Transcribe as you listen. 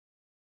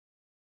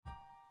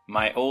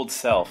My old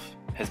self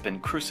has been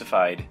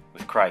crucified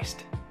with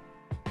Christ.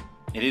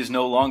 It is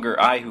no longer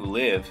I who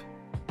live,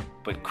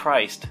 but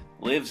Christ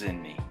lives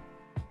in me.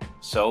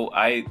 So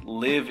I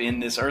live in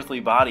this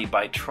earthly body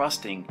by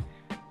trusting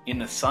in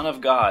the Son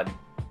of God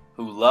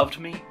who loved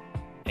me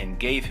and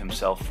gave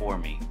himself for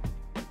me.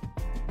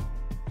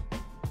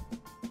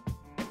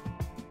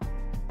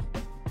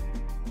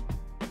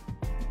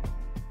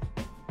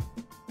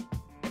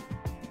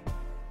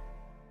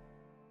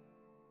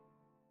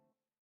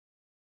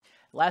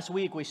 Last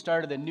week, we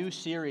started a new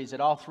series at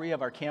all three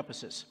of our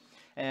campuses.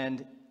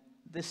 And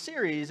this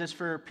series is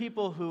for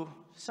people who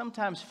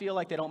sometimes feel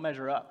like they don't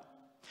measure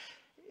up.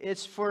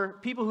 It's for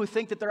people who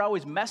think that they're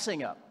always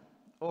messing up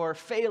or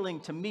failing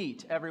to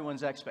meet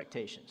everyone's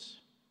expectations.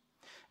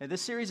 And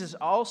this series is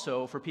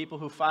also for people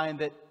who find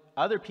that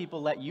other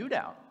people let you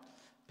down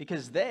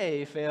because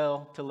they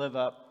fail to live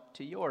up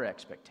to your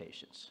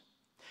expectations.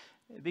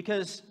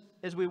 Because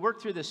as we work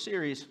through this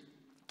series,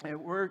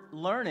 we're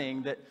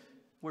learning that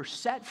we're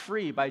set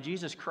free by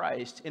Jesus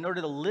Christ in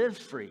order to live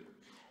free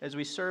as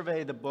we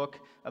survey the book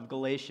of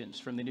Galatians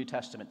from the New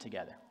Testament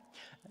together.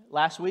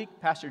 Last week,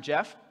 Pastor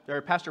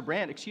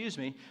Brandt,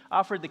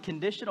 offered the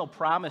conditional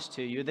promise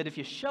to you that if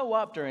you show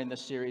up during this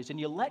series and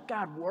you let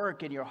God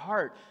work in your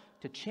heart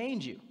to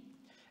change you,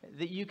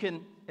 that you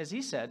can, as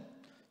he said,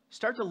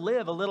 start to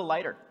live a little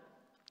lighter.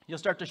 You'll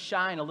start to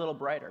shine a little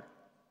brighter.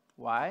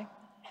 Why?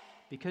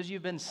 Because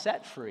you've been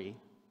set free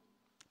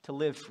to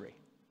live free.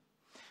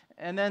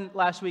 And then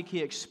last week he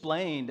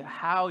explained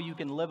how you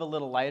can live a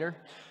little lighter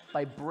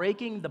by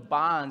breaking the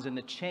bonds and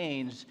the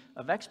chains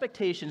of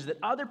expectations that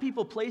other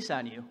people place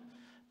on you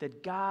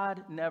that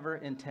God never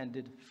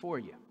intended for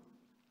you.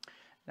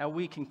 Now,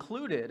 we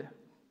concluded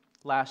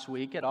last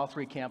week at all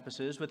three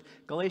campuses with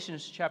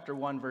Galatians chapter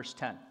 1, verse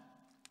 10.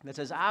 That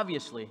says,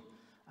 obviously,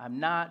 I'm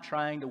not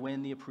trying to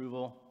win the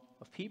approval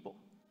of people,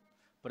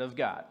 but of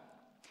God.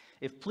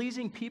 If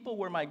pleasing people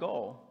were my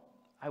goal,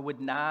 I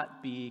would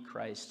not be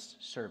Christ's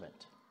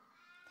servant.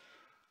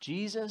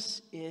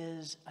 Jesus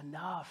is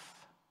enough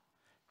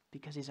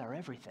because he's our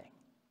everything.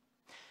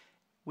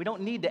 We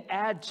don't need to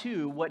add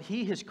to what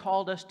he has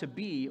called us to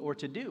be or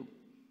to do.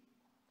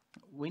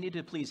 We need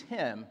to please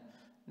him,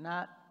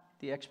 not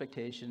the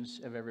expectations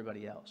of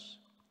everybody else.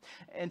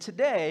 And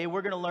today,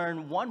 we're going to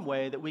learn one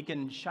way that we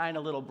can shine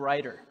a little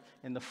brighter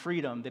in the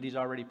freedom that he's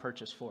already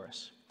purchased for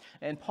us.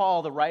 And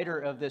Paul, the writer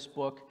of this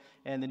book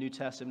and the New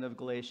Testament of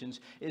Galatians,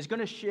 is going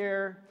to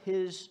share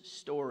his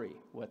story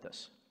with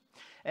us.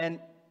 And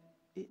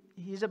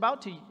he's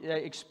about to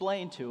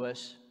explain to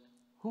us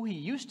who he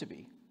used to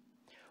be,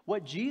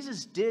 what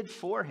Jesus did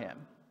for him,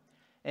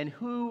 and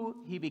who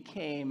he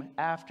became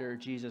after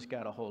Jesus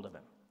got a hold of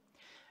him.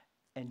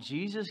 And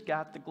Jesus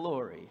got the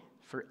glory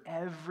for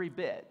every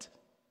bit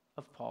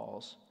of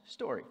Paul's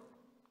story.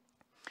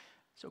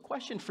 So,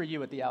 question for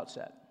you at the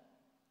outset.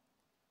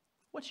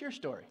 What's your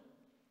story?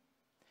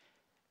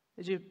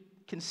 As you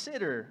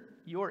consider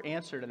your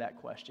answer to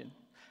that question,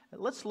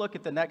 let's look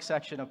at the next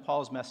section of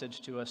Paul's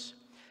message to us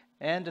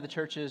and to the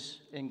churches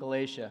in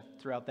Galatia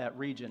throughout that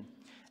region.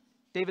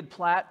 David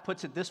Platt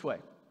puts it this way.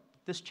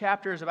 This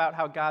chapter is about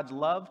how God's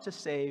love to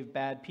save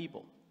bad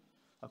people.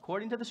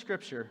 According to the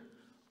scripture,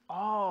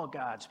 all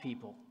God's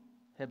people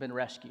have been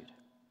rescued.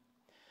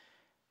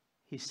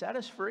 He set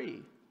us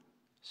free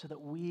so that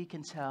we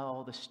can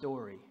tell the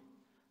story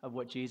of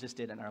what Jesus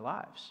did in our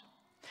lives.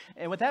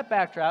 And with that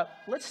backdrop,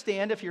 let's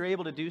stand if you're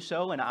able to do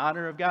so in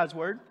honor of God's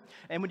word.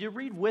 And would you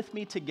read with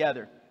me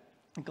together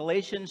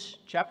Galatians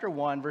chapter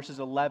 1, verses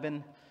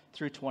 11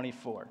 through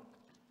 24.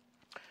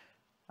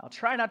 I'll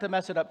try not to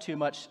mess it up too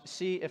much.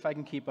 See if I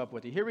can keep up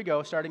with you. Here we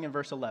go, starting in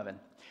verse 11.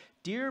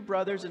 Dear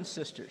brothers and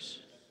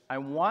sisters, I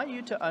want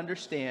you to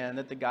understand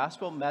that the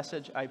gospel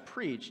message I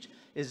preached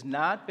is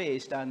not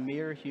based on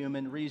mere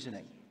human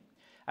reasoning.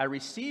 I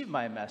received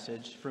my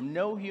message from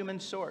no human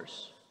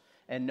source,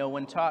 and no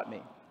one taught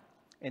me.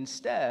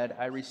 Instead,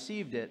 I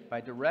received it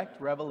by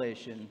direct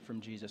revelation from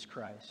Jesus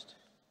Christ.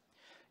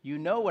 You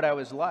know what I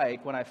was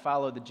like when I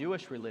followed the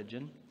Jewish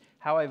religion,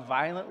 how I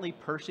violently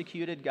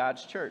persecuted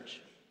God's church.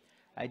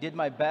 I did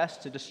my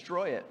best to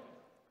destroy it.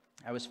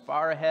 I was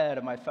far ahead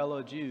of my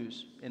fellow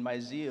Jews in my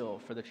zeal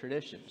for the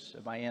traditions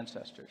of my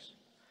ancestors.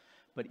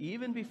 But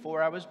even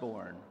before I was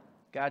born,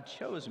 God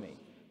chose me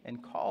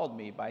and called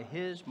me by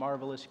his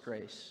marvelous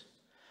grace.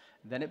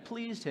 Then it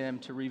pleased him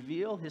to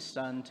reveal his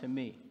Son to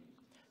me,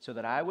 so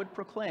that I would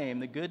proclaim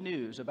the good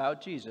news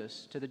about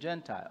Jesus to the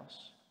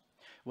Gentiles.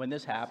 When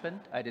this happened,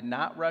 I did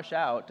not rush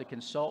out to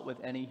consult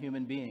with any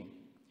human being,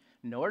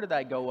 nor did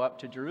I go up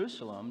to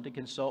Jerusalem to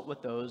consult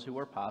with those who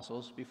were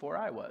apostles before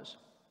I was.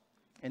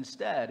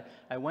 Instead,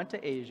 I went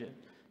to Asia,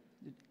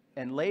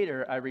 and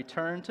later I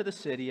returned to the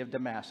city of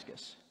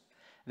Damascus.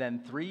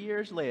 Then 3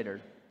 years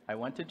later, I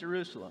went to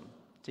Jerusalem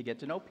to get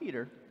to know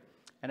Peter,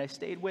 and I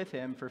stayed with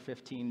him for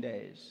 15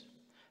 days.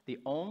 The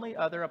only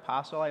other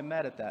apostle I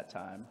met at that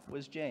time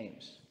was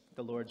James,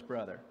 the Lord's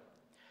brother.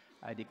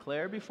 I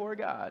declare before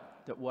God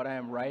that what I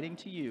am writing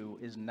to you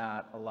is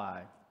not a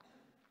lie.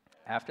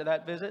 After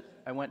that visit,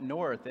 I went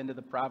north into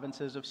the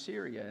provinces of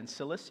Syria and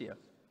Cilicia.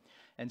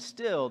 And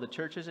still, the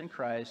churches in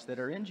Christ that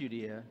are in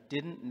Judea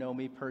didn't know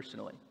me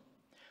personally.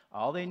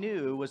 All they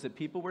knew was that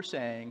people were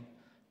saying,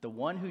 the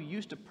one who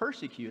used to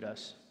persecute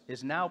us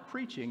is now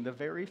preaching the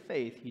very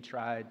faith he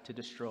tried to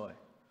destroy.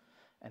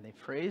 And they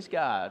praise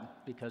God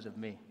because of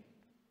me.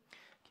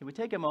 Can we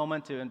take a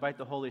moment to invite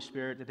the Holy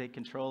Spirit to take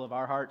control of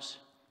our hearts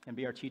and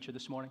be our teacher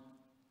this morning?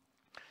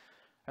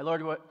 Our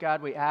Lord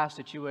God, we ask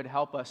that you would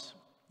help us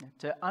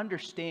to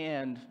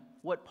understand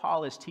what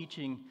Paul is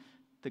teaching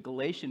the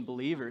Galatian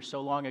believers so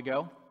long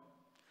ago,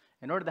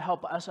 in order to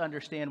help us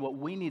understand what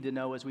we need to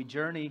know as we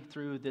journey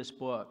through this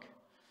book,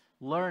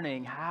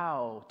 learning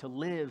how to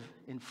live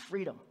in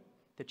freedom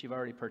that you've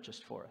already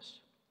purchased for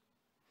us.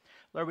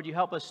 Lord, would you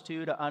help us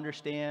too to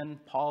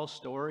understand Paul's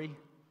story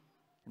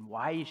and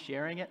why he's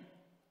sharing it,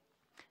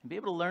 and be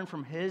able to learn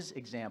from his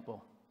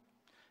example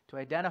to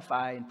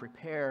identify and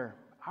prepare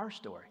our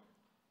story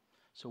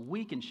so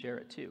we can share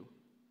it too,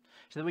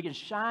 so that we can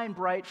shine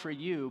bright for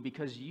you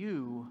because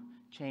you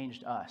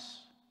changed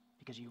us,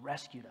 because you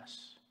rescued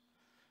us,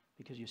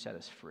 because you set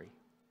us free.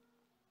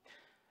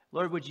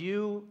 Lord, would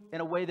you, in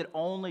a way that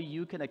only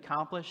you can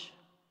accomplish,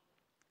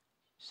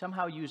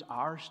 somehow use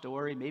our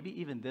story, maybe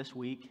even this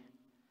week,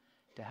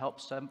 to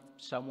help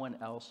someone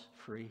else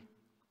free?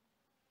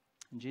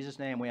 In Jesus'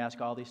 name, we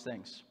ask all these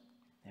things.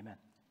 Amen.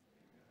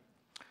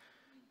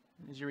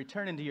 As you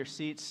return into your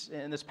seats,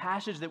 in this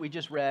passage that we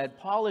just read,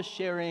 Paul is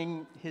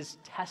sharing his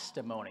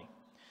testimony.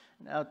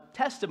 Now,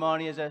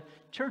 testimony is a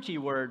churchy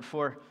word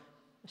for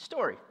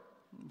story,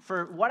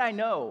 for what I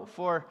know,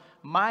 for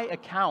my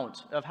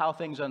account of how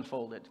things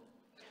unfolded.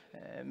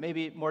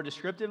 Maybe more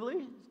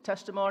descriptively,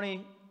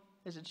 testimony,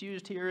 as it's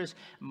used here, is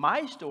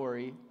my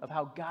story of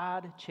how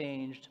God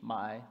changed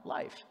my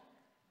life.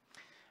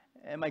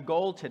 And my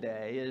goal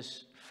today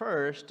is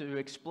first to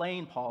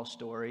explain Paul's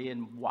story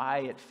and why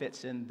it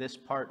fits in this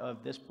part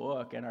of this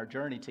book and our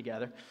journey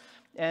together,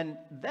 and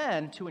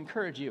then to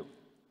encourage you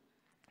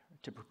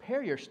to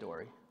prepare your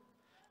story,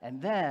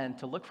 and then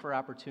to look for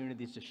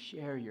opportunities to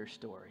share your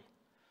story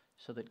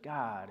so that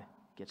God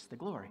gets the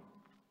glory.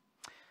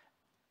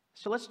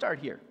 So let's start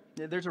here.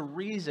 There's a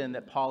reason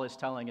that Paul is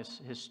telling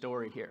us his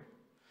story here.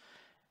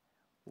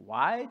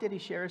 Why did he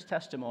share his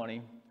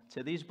testimony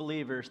to these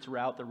believers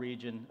throughout the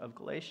region of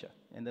Galatia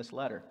in this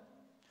letter?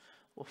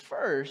 Well,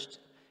 first,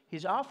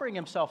 he's offering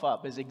himself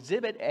up as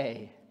Exhibit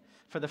A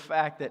for the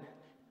fact that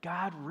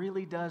God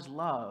really does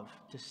love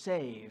to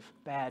save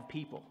bad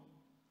people.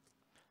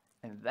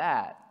 And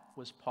that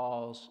was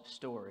Paul's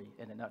story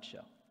in a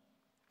nutshell.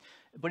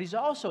 But he's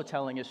also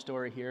telling his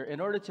story here in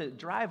order to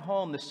drive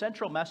home the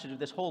central message of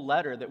this whole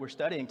letter that we're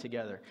studying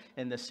together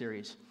in this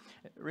series.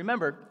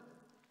 Remember,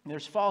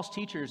 there's false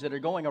teachers that are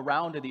going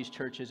around to these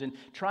churches and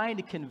trying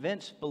to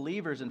convince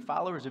believers and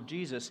followers of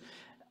Jesus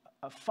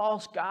a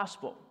false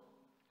gospel.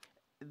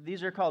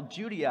 These are called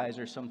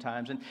Judaizers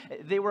sometimes, and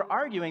they were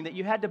arguing that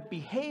you had to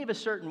behave a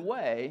certain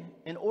way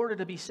in order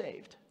to be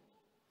saved.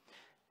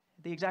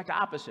 The exact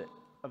opposite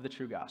of the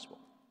true gospel.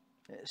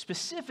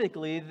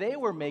 Specifically, they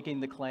were making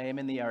the claim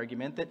in the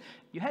argument that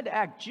you had to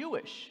act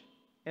Jewish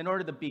in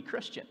order to be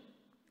Christian.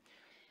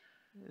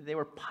 They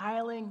were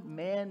piling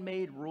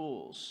man-made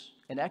rules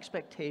and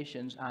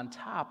expectations on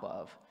top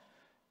of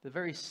the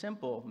very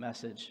simple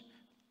message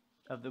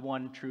of the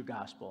one true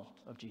gospel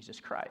of Jesus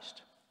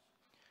Christ.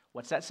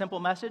 What's that simple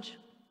message?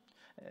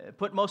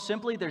 Put most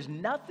simply, there's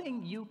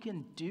nothing you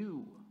can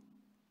do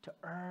to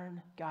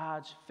earn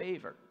God's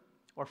favor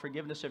or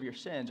forgiveness of your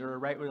sins or a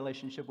right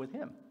relationship with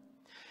Him.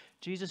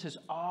 Jesus has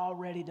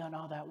already done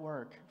all that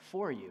work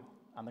for you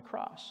on the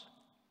cross.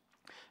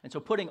 And so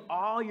putting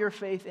all your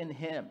faith in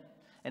Him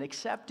and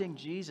accepting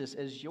Jesus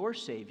as your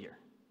Savior,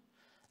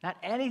 not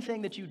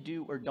anything that you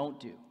do or don't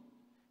do,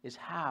 is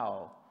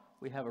how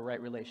we have a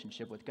right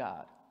relationship with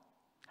God,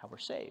 how we're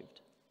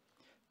saved.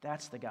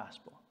 That's the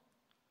gospel.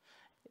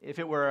 If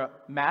it were a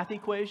math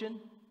equation,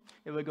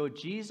 it would go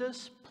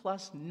Jesus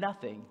plus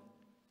nothing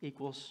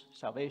equals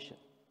salvation.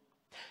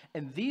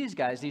 And these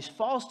guys, these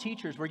false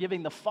teachers, were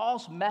giving the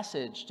false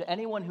message to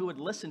anyone who would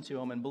listen to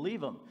them and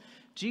believe them.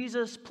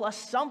 Jesus plus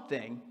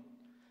something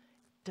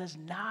does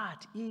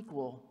not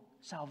equal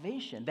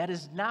salvation. That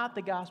is not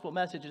the gospel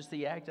message. It's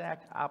the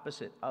exact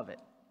opposite of it.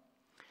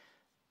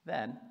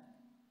 Then,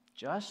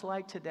 just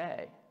like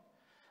today,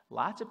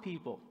 lots of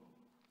people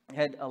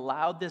had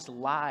allowed this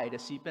lie to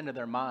seep into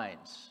their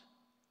minds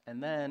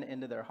and then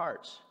into their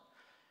hearts.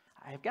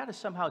 I've got to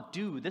somehow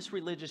do this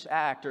religious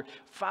act or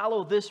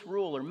follow this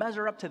rule or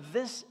measure up to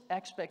this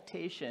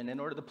expectation in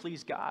order to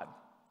please God.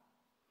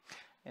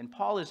 And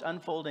Paul is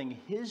unfolding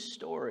his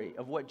story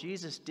of what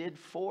Jesus did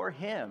for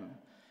him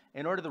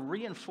in order to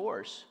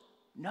reinforce,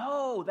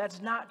 no,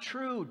 that's not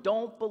true.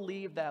 Don't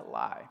believe that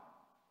lie.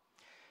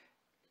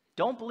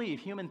 Don't believe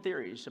human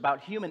theories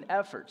about human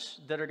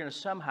efforts that are going to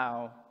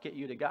somehow get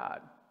you to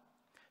God.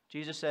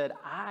 Jesus said,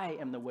 I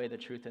am the way, the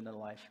truth, and the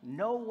life.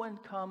 No one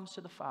comes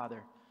to the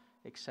Father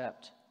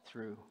except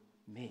through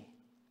me.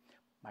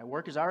 My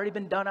work has already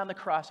been done on the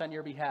cross on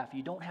your behalf.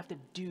 You don't have to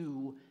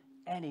do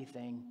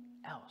anything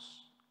else.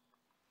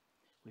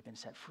 We've been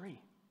set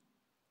free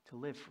to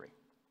live free.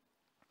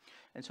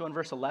 And so in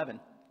verse 11,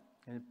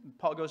 and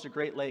Paul goes to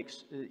great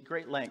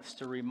lengths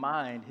to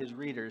remind his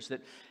readers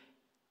that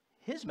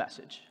his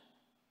message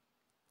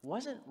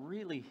wasn't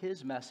really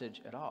his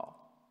message at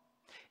all.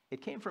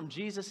 It came from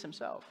Jesus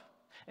himself.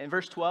 In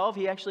verse 12,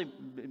 he actually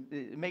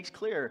makes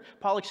clear,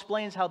 Paul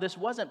explains how this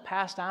wasn't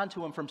passed on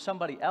to him from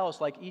somebody else,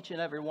 like each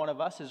and every one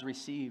of us has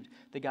received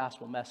the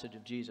gospel message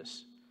of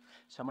Jesus.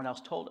 Someone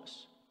else told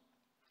us.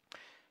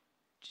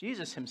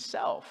 Jesus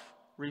himself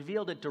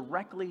revealed it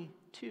directly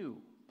to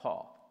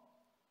Paul.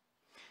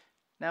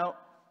 Now,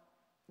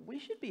 we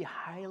should be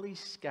highly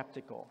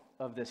skeptical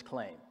of this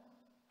claim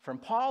from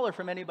Paul or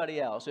from anybody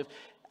else. If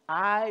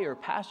I or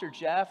Pastor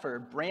Jeff or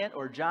Brant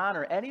or John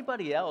or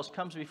anybody else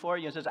comes before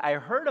you and says, I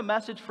heard a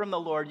message from the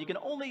Lord, you can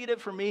only get it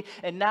from me,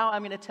 and now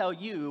I'm going to tell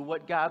you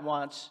what God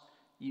wants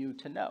you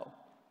to know.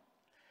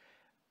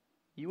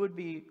 You would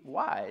be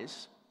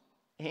wise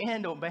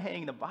and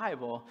obeying the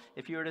Bible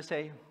if you were to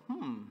say,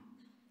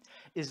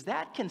 is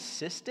that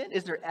consistent?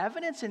 Is there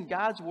evidence in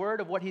God's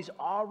word of what he's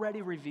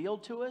already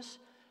revealed to us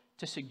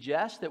to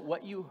suggest that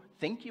what you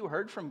think you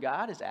heard from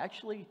God is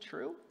actually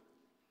true?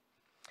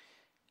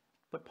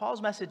 But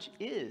Paul's message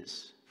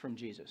is from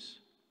Jesus.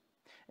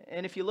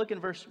 And if you look in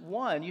verse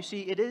 1, you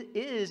see it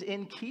is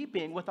in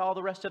keeping with all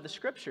the rest of the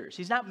scriptures.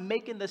 He's not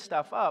making this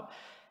stuff up.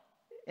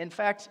 In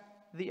fact,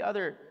 the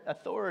other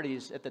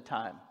authorities at the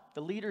time,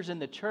 the leaders in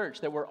the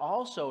church that were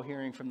also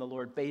hearing from the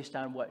Lord based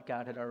on what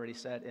God had already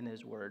said in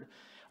his word,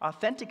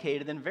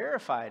 authenticated and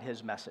verified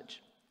his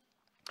message.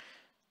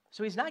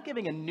 So he's not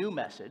giving a new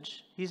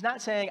message. He's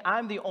not saying,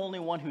 I'm the only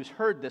one who's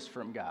heard this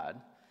from God.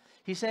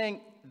 He's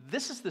saying,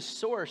 this is the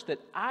source that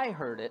I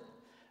heard it,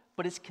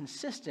 but it's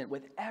consistent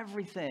with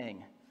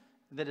everything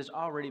that has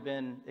already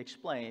been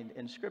explained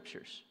in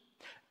scriptures.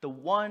 The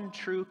one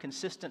true,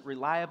 consistent,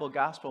 reliable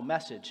gospel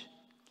message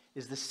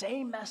is the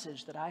same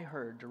message that I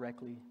heard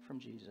directly from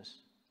Jesus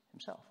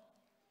himself.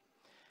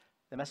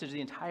 The message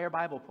the entire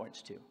Bible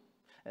points to.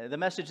 The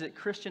message that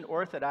Christian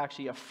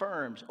orthodoxy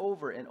affirms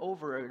over and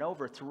over and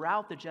over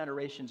throughout the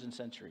generations and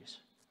centuries.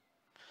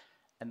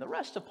 And the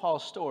rest of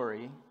Paul's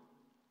story,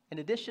 in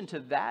addition to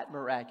that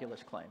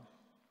miraculous claim,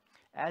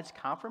 adds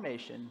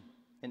confirmation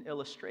and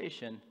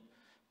illustration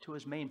to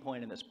his main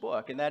point in this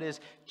book, and that is,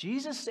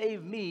 Jesus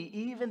saved me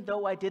even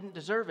though I didn't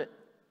deserve it.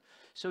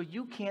 So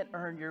you can't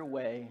earn your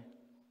way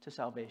to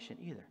salvation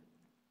either.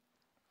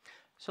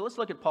 So let's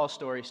look at Paul's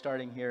story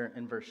starting here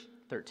in verse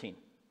 13.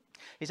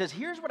 He says,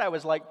 here's what I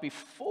was like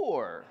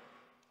before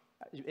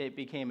I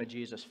became a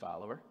Jesus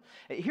follower.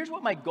 Here's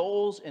what my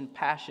goals and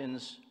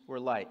passions were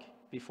like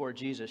before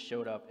Jesus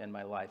showed up in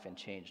my life and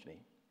changed me.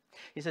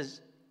 He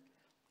says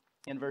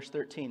in verse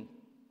 13,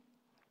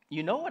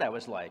 you know what I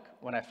was like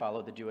when I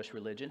followed the Jewish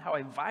religion, how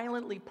I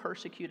violently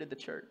persecuted the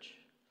church.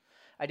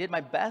 I did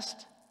my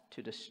best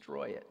to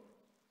destroy it.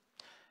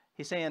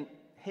 He's saying,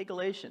 hey,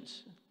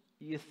 Galatians,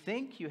 you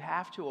think you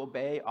have to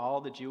obey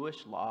all the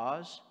Jewish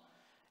laws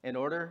in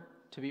order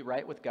to be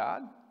right with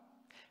God?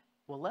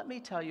 Well, let me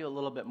tell you a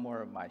little bit more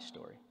of my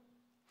story.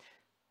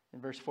 In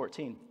verse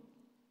 14,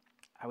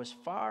 I was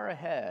far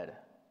ahead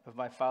of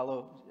my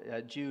fellow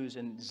Jews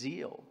in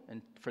zeal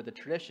and for the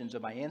traditions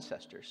of my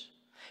ancestors.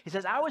 He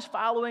says, I was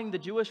following the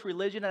Jewish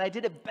religion and I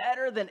did it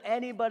better than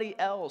anybody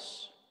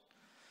else.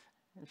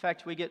 In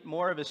fact, we get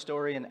more of his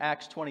story in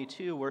Acts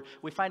 22, where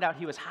we find out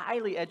he was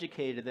highly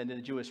educated in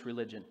the Jewish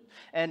religion.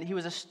 And he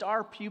was a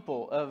star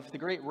pupil of the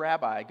great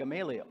rabbi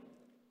Gamaliel.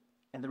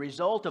 And the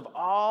result of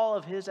all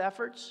of his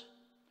efforts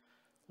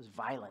was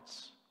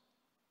violence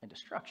and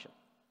destruction.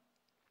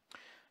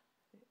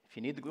 If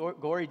you need the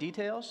gory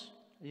details,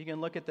 you can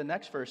look at the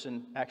next verse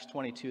in Acts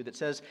 22 that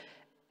says,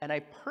 and I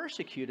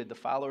persecuted the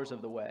followers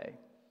of the way,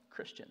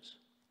 Christians,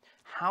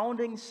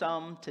 hounding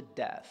some to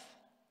death,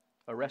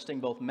 arresting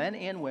both men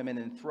and women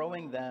and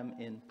throwing them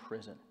in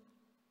prison.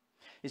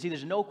 You see,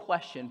 there's no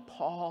question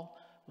Paul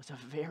was a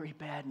very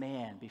bad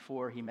man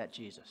before he met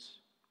Jesus.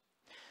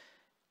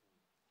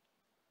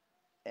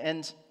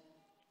 And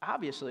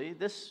obviously,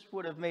 this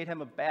would have made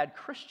him a bad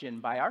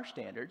Christian by our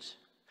standards.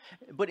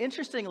 But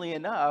interestingly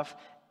enough,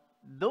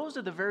 those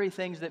are the very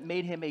things that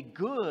made him a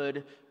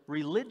good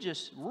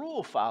religious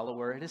rule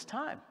follower at his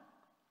time.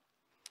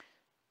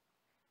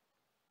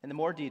 And the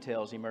more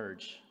details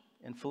emerge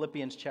in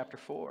Philippians chapter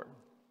 4,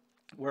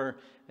 where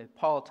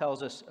Paul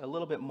tells us a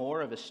little bit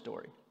more of his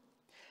story.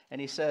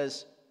 And he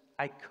says,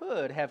 I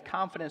could have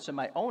confidence in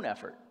my own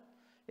effort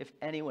if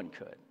anyone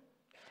could.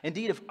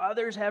 Indeed, if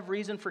others have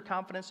reason for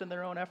confidence in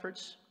their own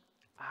efforts,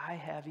 I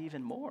have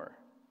even more.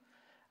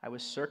 I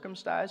was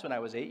circumcised when I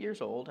was 8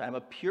 years old. I'm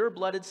a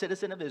pure-blooded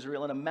citizen of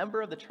Israel and a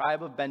member of the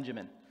tribe of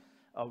Benjamin,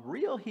 a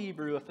real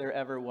Hebrew if there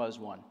ever was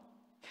one.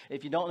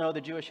 If you don't know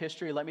the Jewish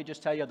history, let me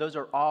just tell you, those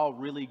are all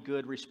really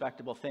good,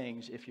 respectable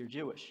things if you're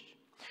Jewish.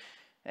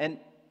 And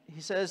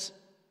he says,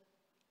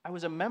 I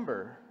was a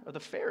member of the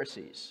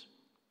Pharisees.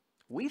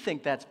 We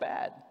think that's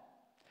bad.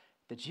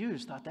 The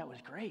Jews thought that was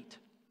great.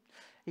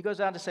 He goes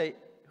on to say,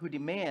 who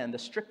demand the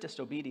strictest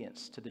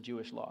obedience to the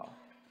Jewish law.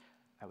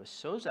 I was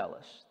so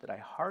zealous that I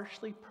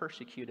harshly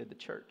persecuted the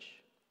church.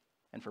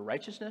 And for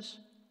righteousness,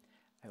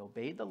 I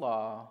obeyed the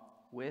law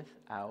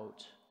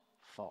without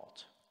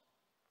fault.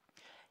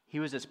 He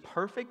was as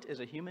perfect as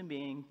a human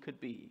being could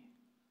be.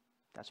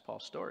 That's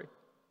Paul's story.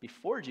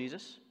 Before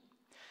Jesus,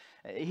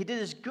 he did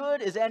as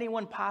good as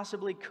anyone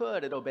possibly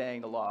could at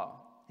obeying the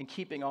law and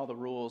keeping all the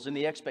rules and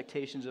the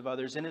expectations of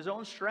others in his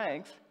own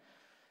strength,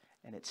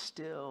 and it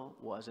still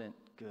wasn't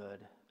good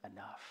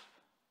enough.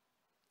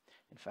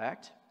 In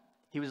fact,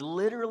 he was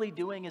literally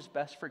doing his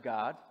best for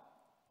God,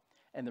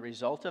 and the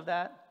result of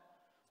that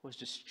was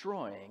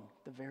destroying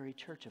the very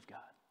church of God.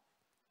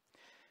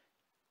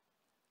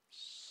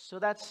 So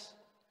that's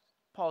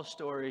Paul's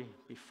story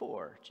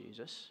before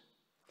Jesus.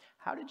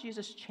 How did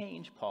Jesus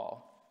change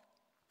Paul?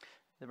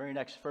 The very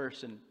next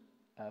verse in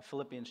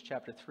Philippians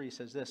chapter 3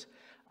 says this,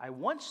 "I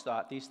once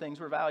thought these things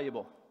were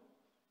valuable,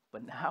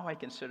 but now I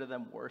consider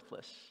them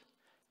worthless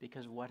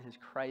because of what his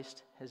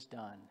Christ has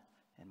done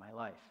in my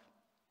life."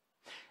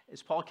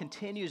 As Paul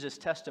continues his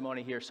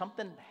testimony here,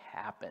 something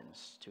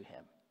happens to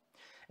him.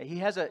 He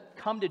has a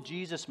come to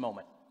Jesus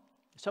moment.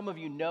 Some of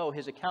you know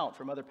his account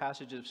from other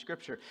passages of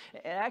Scripture.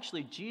 And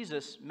actually,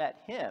 Jesus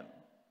met him,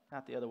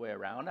 not the other way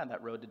around, on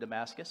that road to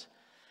Damascus.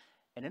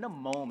 And in a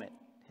moment,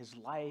 his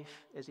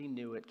life as he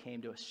knew it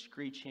came to a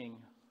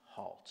screeching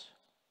halt.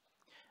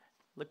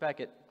 Look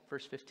back at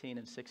verse 15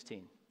 and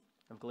 16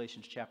 of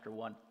Galatians chapter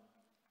 1.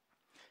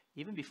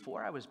 "Even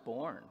before I was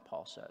born,"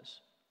 Paul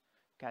says,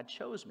 "God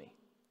chose me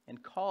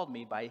and called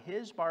me by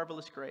his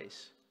marvelous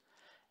grace.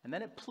 And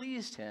then it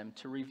pleased him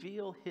to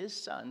reveal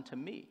his Son to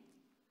me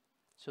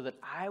so that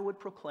I would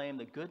proclaim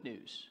the good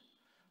news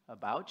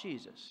about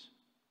Jesus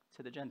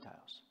to the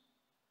Gentiles."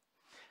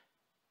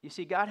 You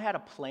see, God had a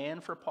plan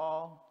for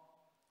Paul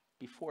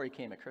before he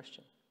became a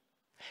Christian.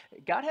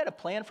 God had a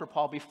plan for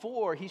Paul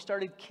before he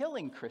started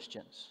killing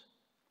Christians.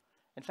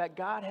 In fact,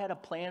 God had a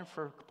plan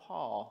for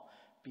Paul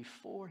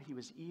before he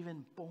was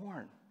even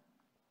born,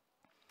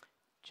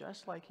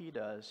 just like he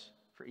does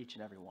for each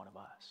and every one of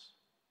us.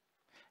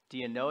 Do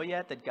you know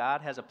yet that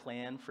God has a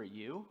plan for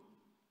you?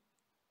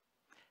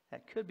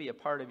 That could be a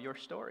part of your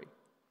story,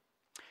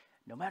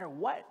 no matter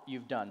what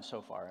you've done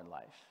so far in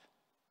life.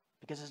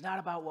 Because it's not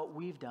about what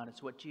we've done,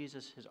 it's what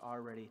Jesus has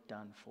already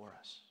done for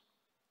us.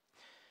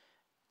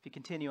 If you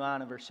continue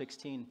on in verse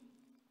 16,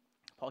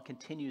 Paul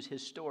continues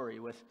his story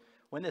with,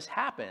 "When this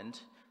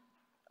happened,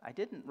 I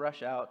didn't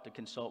rush out to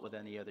consult with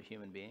any other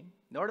human being,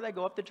 nor did I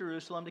go up to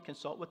Jerusalem to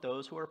consult with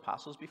those who were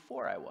apostles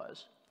before I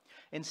was.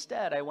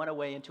 Instead, I went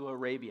away into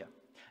Arabia."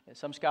 And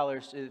some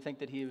scholars think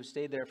that he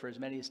stayed there for as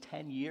many as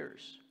 10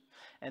 years.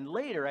 "And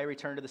later, I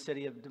returned to the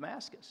city of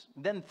Damascus.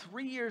 Then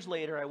 3 years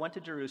later, I went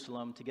to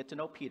Jerusalem to get to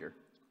know Peter.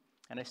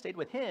 And I stayed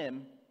with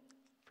him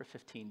for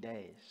 15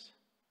 days.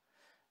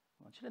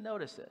 I want you to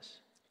notice this.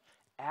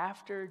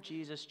 After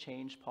Jesus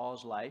changed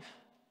Paul's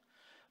life,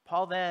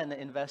 Paul then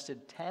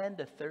invested 10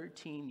 to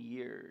 13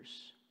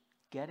 years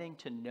getting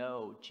to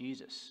know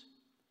Jesus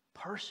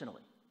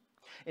personally,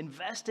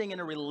 investing in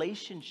a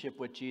relationship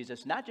with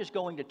Jesus, not just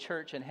going to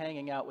church and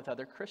hanging out with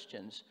other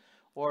Christians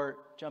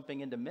or jumping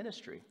into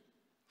ministry.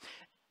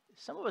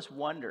 Some of us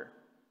wonder,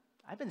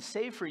 I've been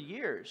saved for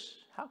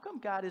years. How come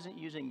God isn't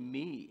using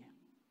me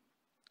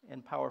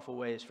in powerful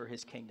ways for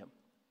his kingdom?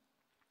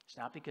 It's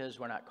not because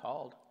we're not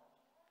called.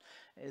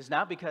 It's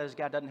not because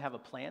God doesn't have a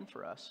plan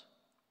for us.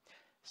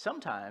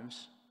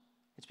 Sometimes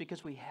it's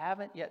because we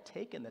haven't yet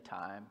taken the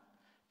time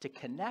to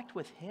connect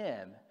with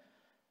him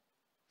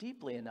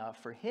deeply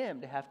enough for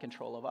him to have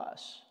control of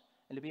us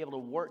and to be able to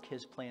work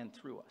his plan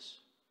through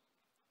us.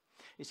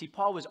 You see,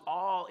 Paul was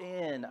all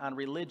in on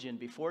religion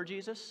before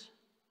Jesus,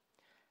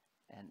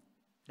 and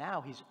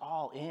now he's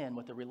all in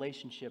with the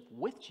relationship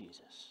with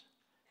Jesus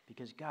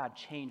because God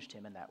changed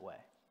him in that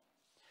way.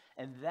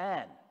 And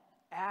then,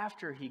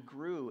 after he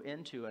grew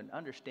into an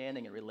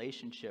understanding and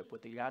relationship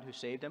with the God who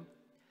saved him,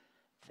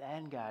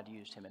 then God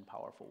used him in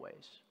powerful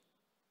ways.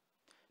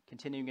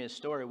 Continuing his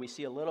story, we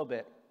see a little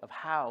bit of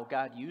how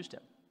God used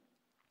him.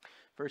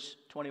 Verse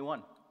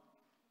 21,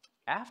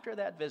 "After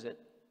that visit,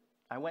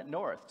 I went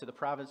north to the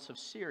province of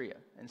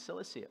Syria and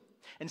Cilicia,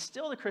 and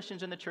still the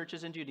Christians in the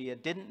churches in Judea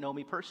didn't know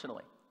me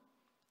personally.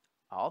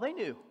 All they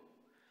knew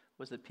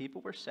was that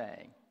people were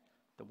saying,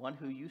 'The one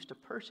who used to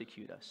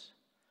persecute us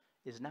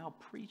is now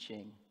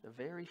preaching the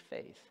very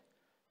faith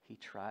he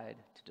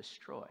tried to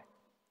destroy.'"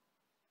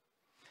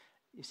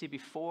 You see,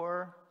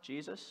 before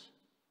Jesus,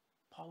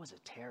 Paul was a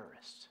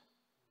terrorist.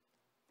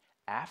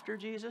 After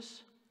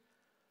Jesus,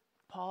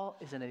 Paul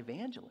is an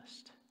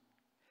evangelist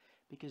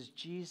because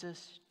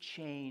Jesus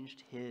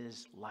changed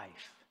his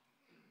life.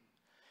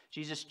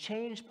 Jesus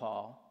changed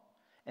Paul,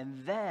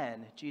 and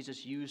then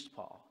Jesus used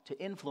Paul to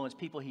influence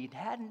people he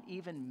hadn't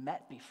even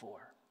met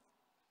before.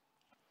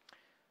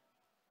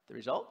 The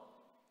result?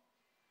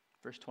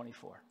 Verse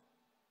 24.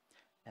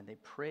 "And they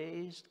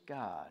praised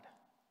God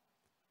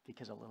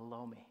because of little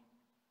old me."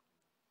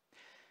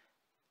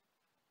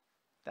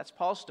 That's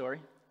Paul's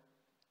story.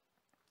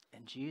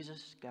 And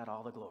Jesus got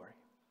all the glory.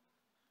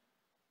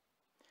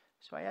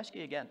 So I ask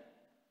you again,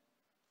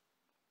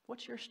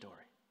 what's your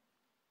story?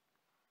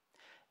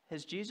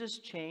 Has Jesus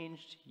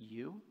changed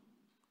you?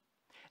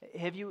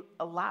 Have you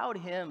allowed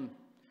him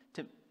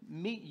to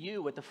meet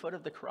you at the foot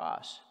of the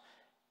cross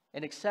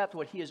and accept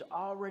what he has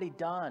already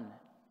done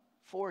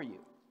for you,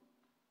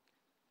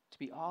 to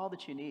be all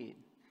that you need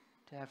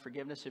to have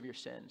forgiveness of your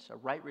sins, a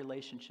right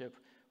relationship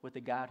with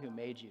the God who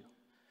made you,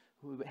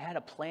 who had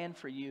a plan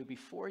for you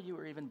before you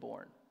were even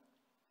born.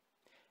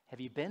 Have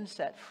you been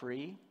set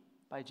free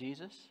by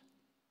Jesus?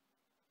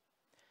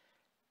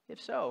 If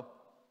so,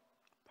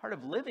 part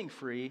of living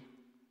free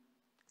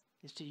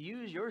is to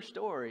use your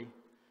story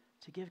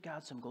to give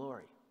God some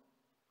glory.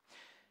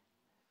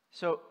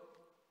 So,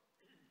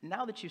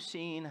 now that you've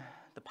seen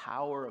the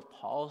power of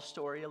Paul's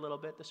story a little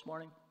bit this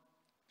morning,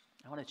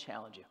 I want to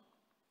challenge you.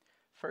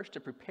 First, to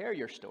prepare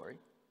your story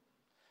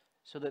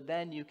so that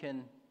then you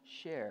can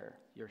share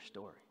your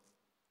story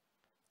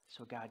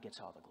so God gets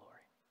all the glory.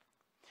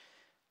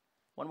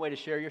 One way to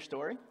share your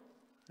story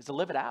is to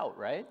live it out,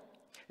 right?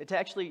 It's to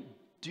actually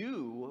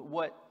do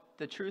what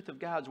the truth of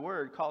God's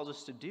word calls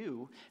us to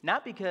do,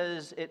 not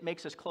because it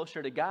makes us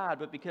closer to God,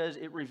 but because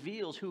it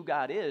reveals who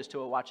God is to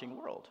a watching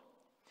world.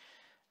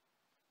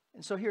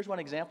 And so here's one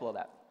example of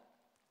that.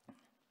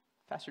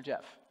 Pastor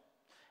Jeff.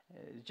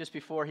 Just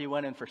before he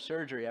went in for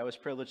surgery, I was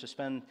privileged to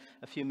spend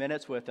a few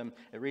minutes with him,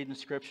 reading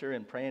scripture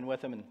and praying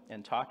with him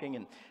and talking.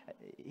 And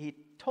he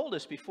told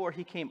us before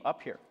he came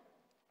up here,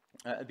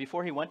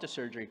 before he went to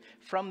surgery,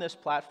 from this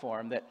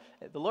platform, that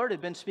the Lord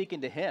had been speaking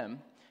to him,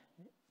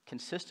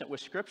 consistent with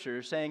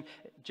scripture, saying,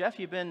 Jeff,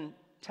 you've been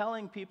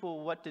telling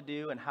people what to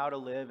do and how to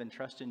live and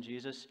trust in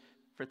Jesus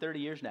for 30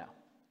 years now.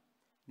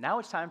 Now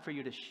it's time for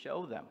you to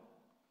show them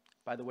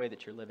by the way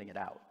that you're living it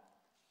out.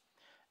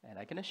 And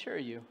I can assure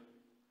you,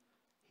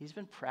 he's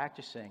been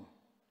practicing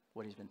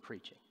what he's been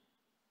preaching.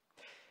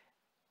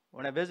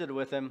 When I visited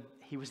with him,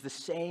 he was the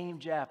same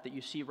Jeff that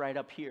you see right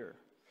up here,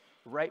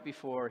 right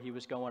before he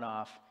was going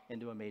off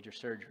into a major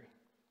surgery.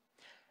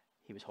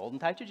 He was holding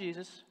tight to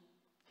Jesus.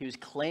 He was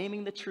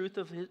claiming the truth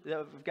of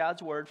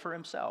God's word for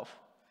himself.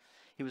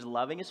 He was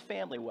loving his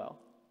family well.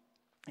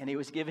 And he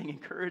was giving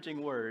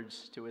encouraging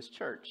words to his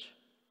church.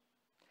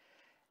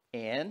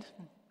 And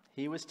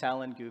he was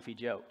telling goofy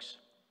jokes.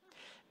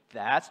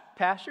 That's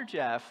Pastor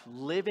Jeff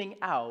living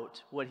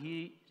out what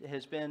he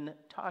has been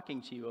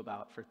talking to you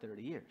about for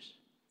 30 years.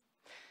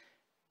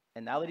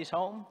 And now that he's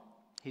home,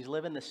 he's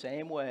living the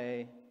same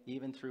way,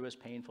 even through his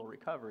painful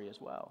recovery as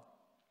well.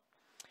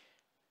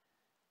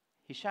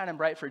 He's shining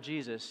bright for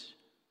Jesus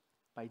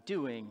by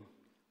doing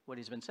what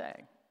he's been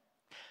saying.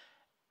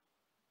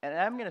 And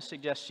I'm going to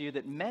suggest to you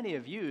that many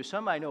of you,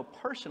 some I know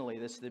personally,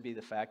 this to be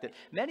the fact, that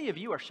many of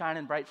you are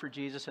shining bright for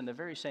Jesus in the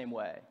very same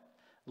way,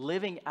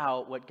 living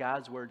out what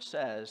God's word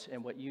says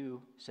and what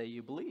you say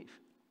you believe.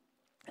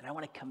 And I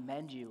want to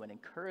commend you and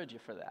encourage you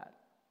for that.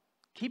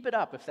 Keep it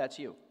up if that's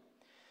you.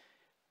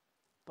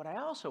 But I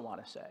also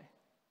want to say,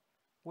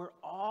 we're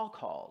all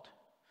called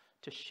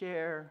to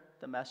share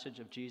the message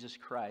of Jesus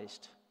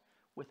Christ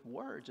with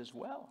words as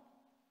well.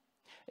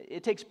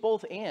 It takes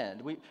both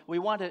and. We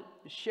want to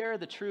share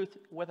the truth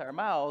with our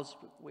mouths,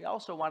 but we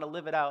also want to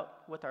live it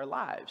out with our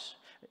lives.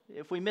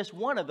 If we miss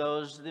one of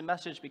those, the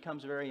message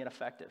becomes very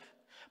ineffective.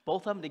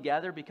 Both of them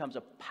together becomes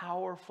a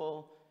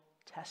powerful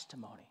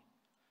testimony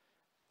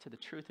to the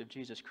truth of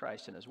Jesus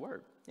Christ and his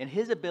word, and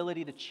his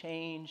ability to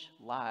change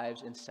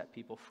lives and set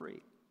people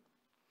free.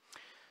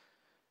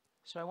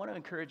 So I want to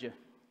encourage you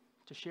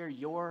to share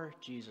your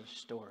Jesus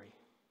story.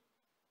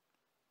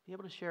 Be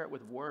able to share it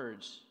with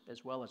words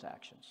as well as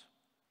actions.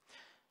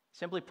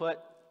 Simply put,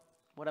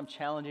 what I'm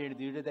challenging you to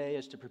do today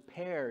is to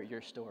prepare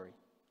your story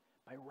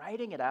by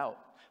writing it out,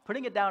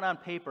 putting it down on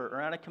paper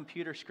or on a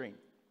computer screen.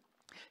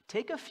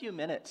 Take a few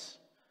minutes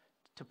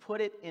to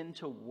put it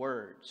into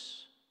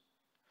words,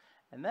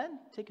 and then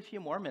take a few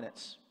more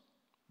minutes,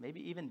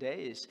 maybe even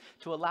days,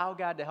 to allow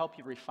God to help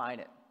you refine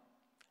it,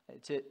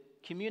 to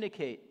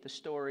communicate the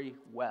story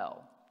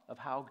well of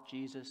how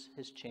Jesus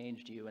has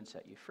changed you and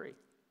set you free.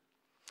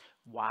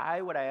 Why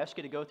would I ask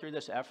you to go through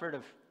this effort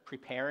of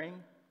preparing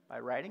by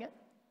writing it?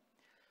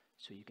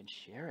 So you can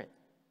share it,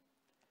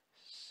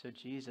 so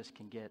Jesus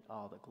can get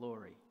all the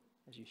glory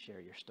as you share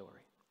your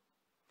story.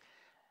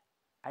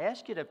 I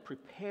ask you to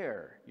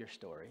prepare your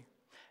story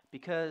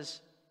because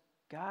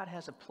God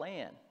has a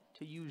plan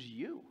to use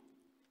you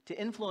to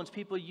influence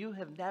people you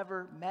have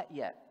never met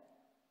yet.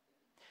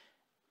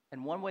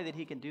 And one way that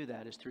he can do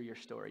that is through your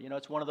story. You know,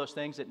 it's one of those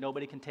things that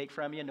nobody can take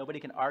from you. Nobody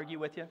can argue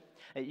with you.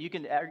 You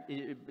can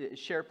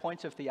share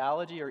points of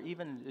theology or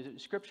even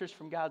scriptures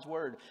from God's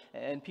word,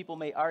 and people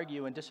may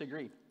argue and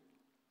disagree.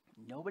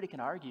 Nobody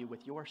can argue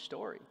with your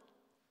story.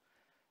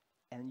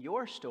 And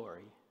your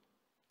story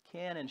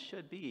can and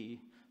should be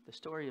the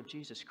story of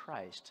Jesus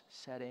Christ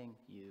setting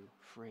you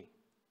free.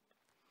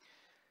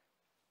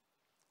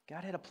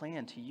 God had a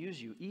plan to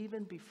use you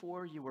even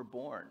before you were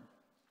born.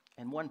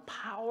 And one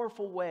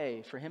powerful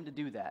way for him to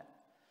do that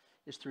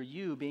is through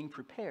you being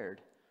prepared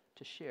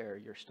to share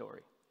your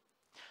story.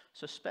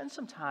 So spend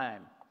some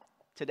time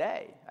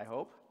today, I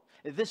hope,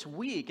 this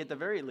week at the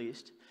very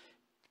least,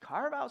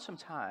 carve out some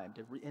time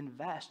to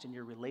invest in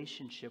your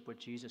relationship with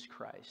Jesus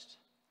Christ.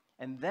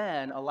 And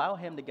then allow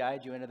him to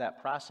guide you into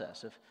that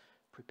process of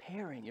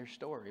preparing your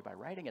story by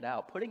writing it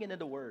out, putting it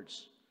into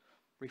words,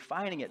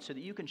 refining it so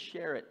that you can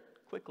share it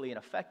quickly and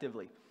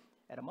effectively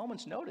at a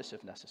moment's notice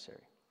if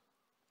necessary.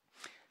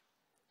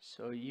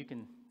 So you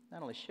can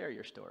not only share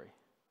your story,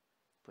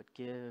 but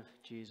give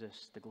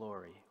Jesus the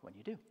glory when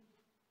you do.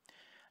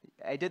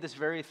 I did this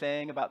very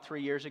thing about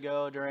 3 years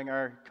ago during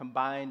our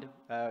combined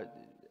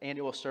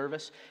annual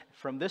service.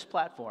 From this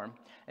platform,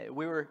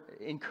 we were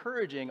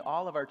encouraging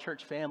all of our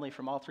church family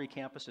from all 3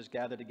 campuses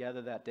gathered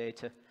together that day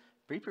to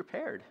be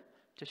prepared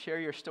to share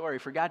your story,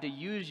 for God to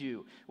use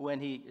you when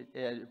He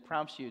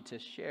prompts you to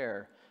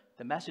share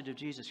the message of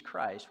Jesus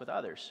Christ with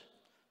others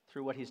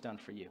through what He's done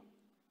for you.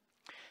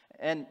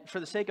 And for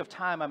the sake of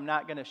time, I'm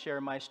not going to share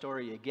my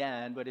story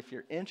again, but if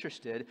you're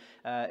interested,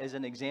 as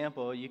an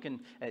example, you can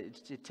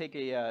take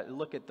a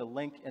look at the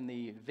link in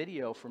the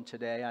video from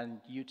today on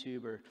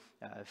YouTube or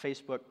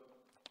Facebook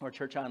or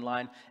Church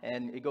Online,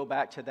 and go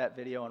back to that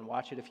video and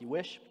watch it if you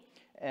wish.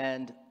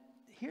 And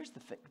here's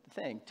the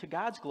thing. To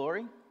God's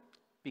glory,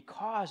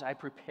 because I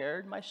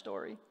prepared my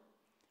story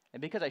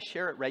and because I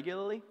share it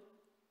regularly,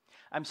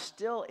 I'm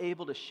still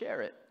able to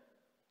share it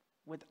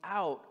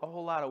without a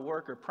whole lot of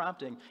work or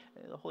prompting.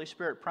 The Holy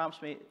Spirit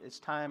prompts me, it's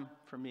time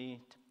for me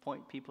to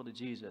point people to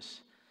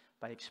Jesus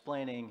by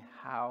explaining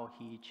how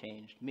He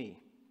changed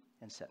me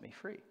and set me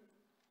free.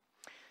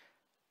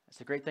 That's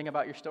the great thing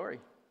about your story.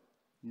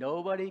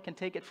 Nobody can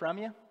take it from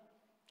you.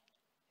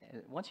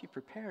 And once you've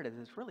prepared it,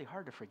 it's really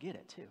hard to forget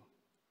it too.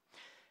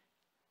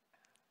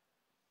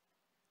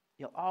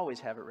 You'll always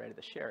have it ready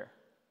to share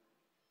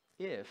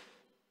if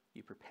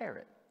you prepare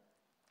it.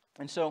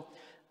 And so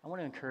I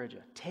want to encourage you,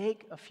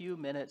 take a few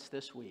minutes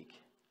this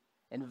week.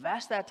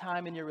 Invest that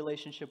time in your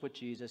relationship with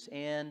Jesus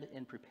and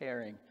in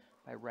preparing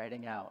by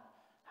writing out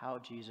how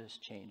Jesus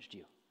changed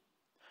you.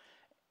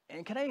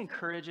 And can I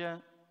encourage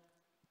you,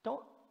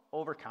 don't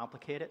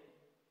overcomplicate it.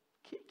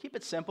 Keep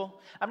it simple.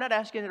 I'm not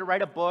asking you to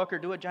write a book or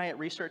do a giant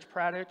research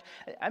project.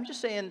 I'm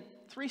just saying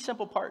 3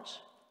 simple parts.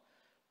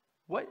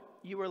 What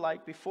you were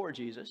like before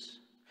Jesus,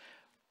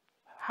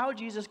 how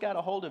Jesus got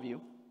a hold of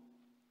you,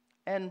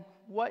 and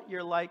what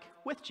you're like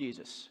with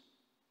Jesus.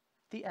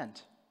 The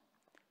end.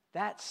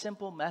 That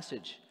simple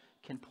message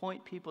can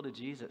point people to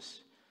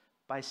Jesus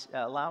by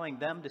allowing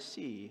them to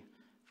see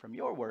from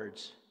your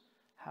words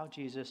how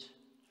Jesus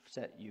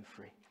set you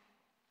free.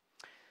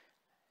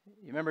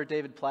 You remember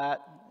David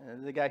Platt,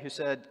 the guy who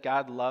said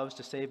God loves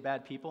to save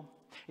bad people?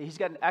 He's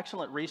got an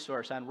excellent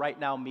resource on Right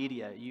Now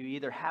Media. You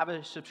either have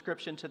a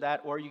subscription to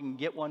that or you can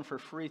get one for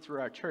free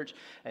through our church.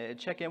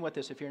 Check in with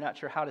us if you're not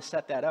sure how to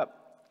set that up.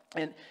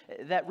 And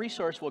that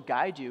resource will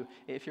guide you,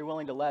 if you're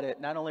willing to let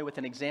it, not only with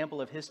an example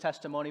of his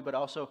testimony, but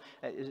also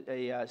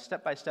a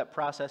step-by-step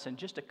process and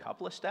just a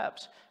couple of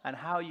steps on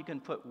how you can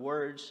put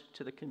words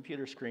to the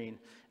computer screen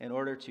in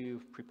order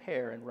to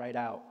prepare and write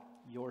out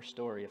your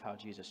story of how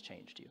Jesus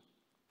changed you.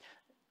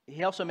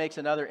 He also makes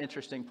another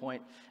interesting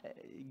point.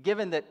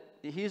 Given that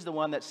he's the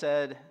one that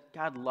said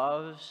God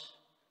loves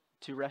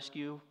to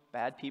rescue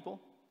bad people,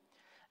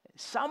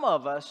 some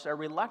of us are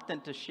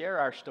reluctant to share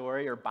our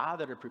story or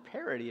bother to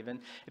prepare it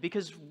even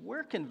because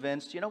we're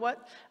convinced, you know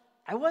what?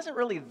 I wasn't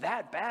really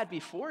that bad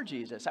before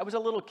Jesus. I was a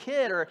little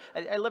kid, or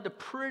I lived a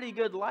pretty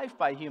good life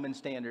by human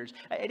standards.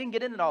 I didn't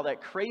get into all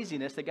that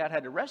craziness that God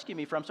had to rescue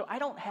me from, so I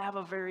don't have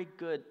a very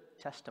good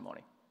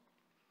testimony.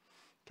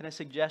 Can I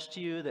suggest to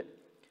you that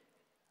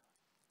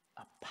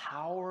a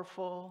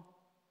powerful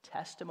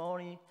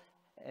testimony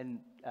and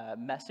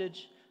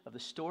message of the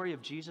story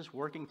of Jesus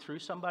working through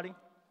somebody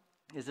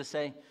is to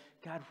say,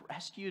 God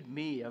rescued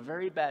me, a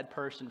very bad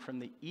person, from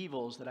the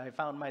evils that I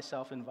found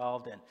myself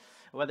involved in,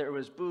 whether it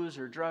was booze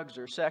or drugs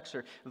or sex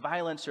or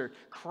violence or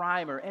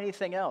crime or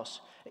anything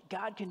else.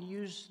 God can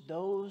use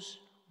those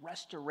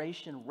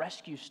restoration,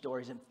 rescue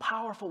stories in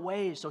powerful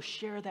ways, so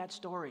share that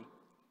story.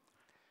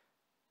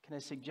 Can I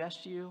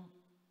suggest to you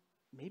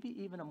maybe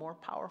even a more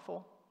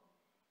powerful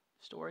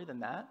story than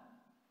that?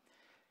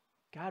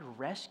 God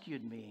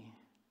rescued me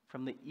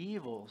from the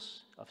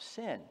evils of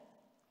sin.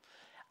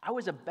 I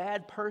was a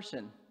bad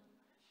person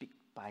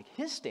by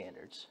His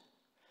standards,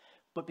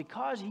 but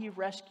because He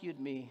rescued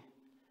me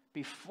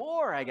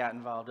before I got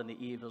involved in the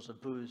evils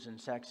of booze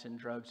and sex and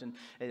drugs and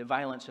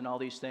violence and all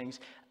these things,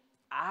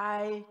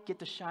 I get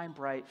to shine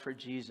bright for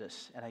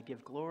Jesus, and I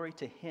give glory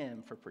to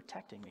Him for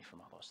protecting me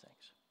from all those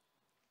things.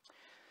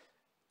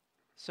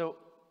 So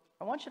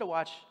I want you to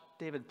watch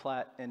David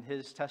Platt and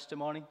his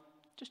testimony.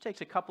 It just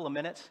takes a couple of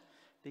minutes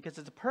because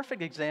it's a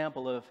perfect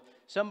example of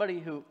somebody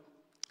who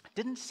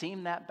didn't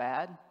seem that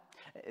bad,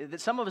 that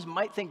some of us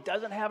might think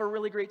doesn't have a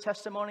really great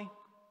testimony,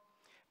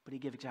 but he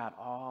gives God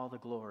all the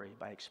glory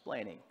by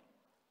explaining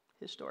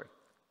his story.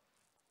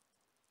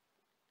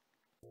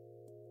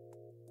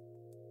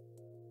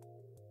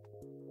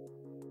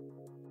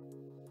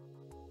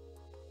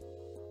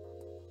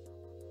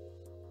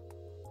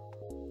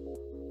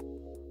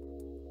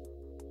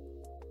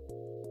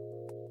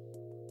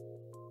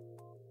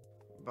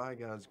 By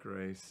God's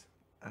grace,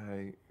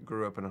 I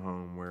grew up in a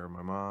home where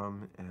my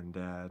mom and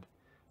dad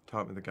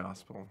taught me the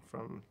gospel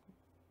from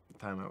the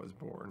time I was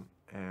born.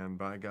 And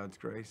by God's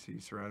grace, he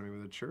surrounded me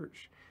with a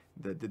church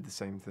that did the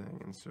same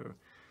thing. And so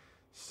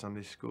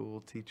Sunday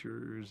school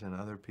teachers and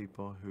other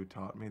people who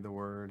taught me the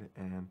Word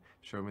and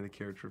showed me the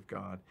character of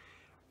God.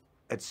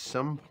 At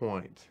some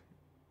point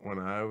when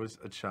I was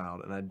a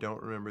child, and I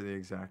don't remember the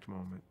exact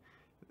moment,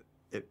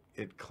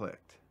 it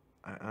clicked.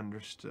 I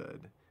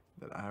understood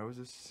that I was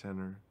a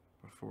sinner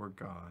before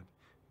God,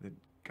 that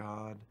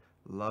God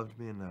loved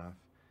me enough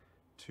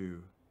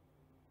to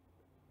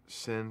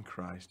send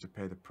Christ to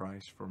pay the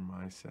price for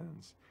my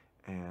sins,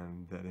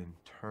 and that in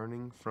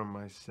turning from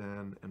my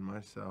sin and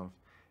myself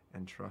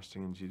and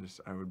trusting in Jesus,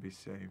 I would be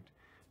saved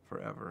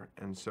forever.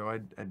 And so I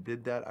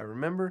did that. I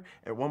remember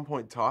at one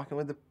point talking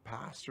with the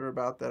pastor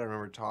about that. I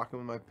remember talking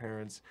with my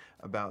parents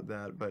about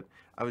that, but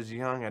I was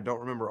young. I don't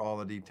remember all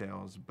the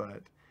details,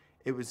 but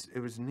it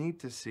was neat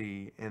to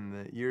see in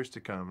the years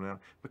to come. Now,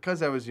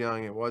 because I was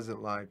young, it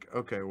wasn't like,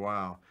 okay,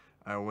 wow,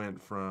 I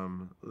went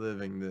from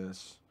living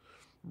this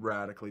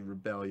radically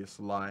rebellious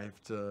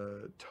life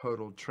to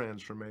total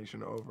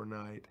transformation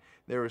overnight.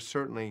 There was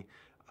certainly,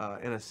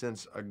 in a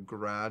sense, a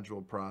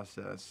gradual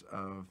process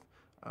of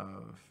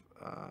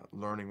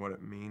learning what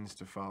it means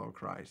to follow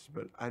Christ.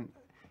 But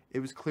it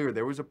was clear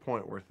there was a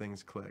point where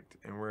things clicked,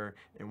 and where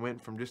it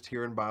went from just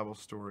hearing Bible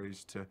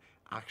stories to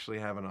actually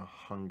having a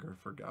hunger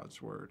for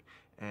God's Word,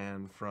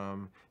 and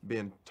from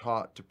being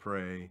taught to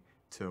pray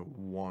to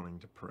wanting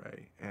to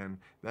pray. And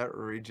that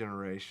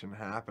regeneration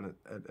happened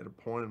at a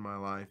point in my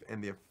life,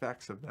 and the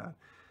effects of that,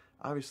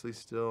 obviously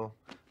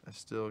I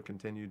still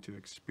continue to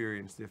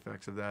experience the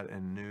effects of that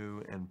in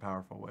new and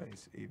powerful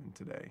ways even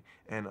today,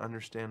 and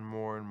understand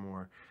more and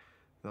more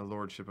the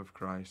Lordship of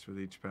Christ with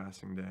each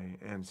passing day,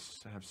 and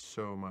have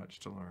so much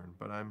to learn.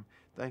 But I'm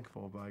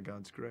thankful by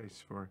God's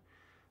grace for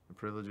the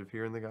privilege of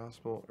hearing the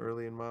gospel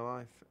early in my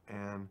life,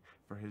 and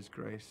for his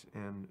grace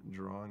in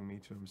drawing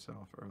me to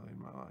himself early in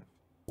my life.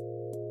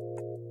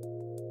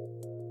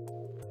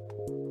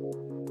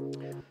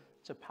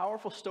 It's a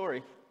powerful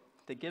story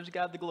that gives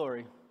God the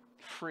glory,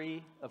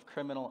 free of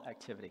criminal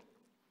activity.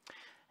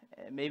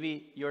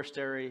 Maybe your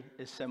story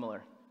is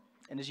similar.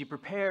 And as you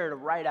prepare to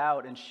write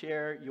out and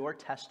share your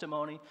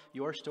testimony,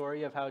 your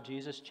story of how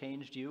Jesus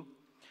changed you,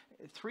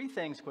 three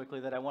things quickly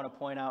that I want to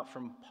point out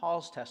from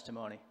Paul's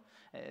testimony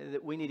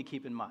that we need to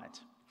keep in mind.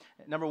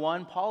 Number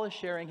one, Paul is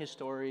sharing his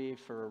story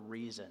for a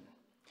reason.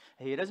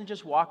 He doesn't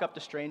just walk up to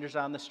strangers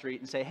on the street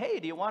and say, hey,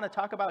 do you want to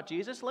talk about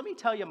Jesus? Let me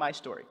tell you my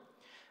story.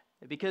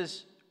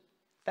 Because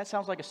that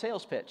sounds like a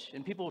sales pitch,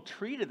 and people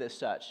treat it as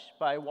such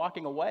by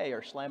walking away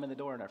or slamming the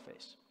door in our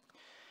face.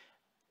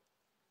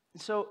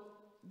 So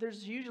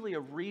there's usually a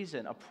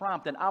reason, a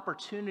prompt, an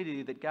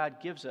opportunity that God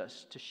gives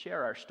us to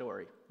share our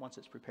story once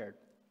it's prepared.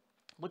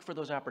 Look for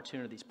those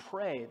opportunities.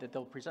 Pray that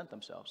they'll present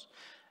themselves.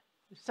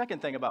 The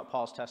second thing about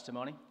Paul's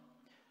testimony,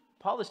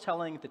 Paul is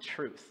telling the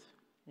truth.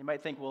 You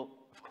might think, well,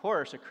 of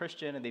course, a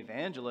Christian, an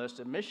evangelist,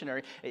 a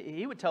missionary,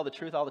 he would tell the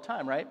truth all the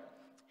time, right?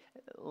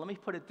 Let me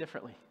put it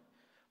differently.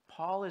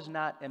 Paul is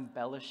not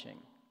embellishing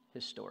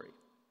his story.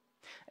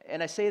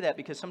 And I say that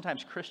because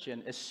sometimes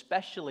Christian,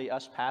 especially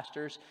us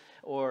pastors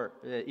or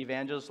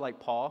evangelists like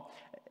Paul,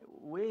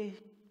 we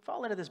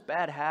fall into this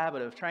bad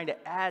habit of trying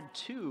to add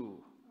to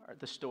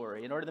the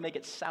story in order to make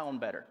it sound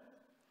better.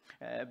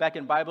 Back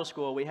in Bible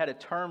school, we had a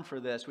term for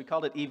this. We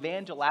called it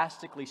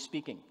evangelistically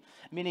speaking,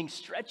 meaning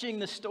stretching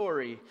the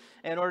story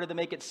in order to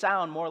make it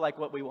sound more like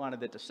what we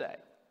wanted it to say.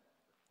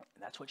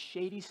 And that's what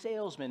shady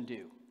salesmen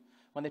do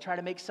when they try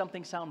to make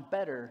something sound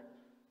better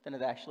than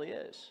it actually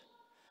is.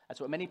 That's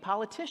what many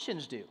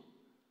politicians do.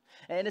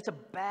 And it's a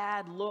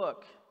bad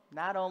look,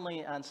 not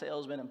only on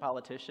salesmen and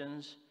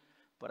politicians,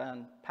 but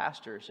on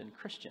pastors and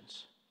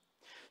Christians.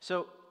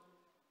 So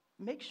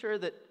make sure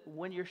that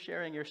when you're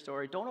sharing your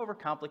story, don't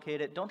overcomplicate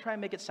it. Don't try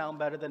and make it sound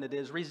better than it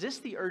is.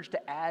 Resist the urge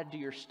to add to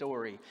your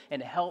story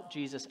and help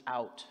Jesus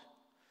out.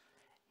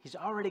 He's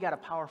already got a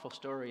powerful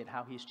story in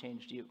how he's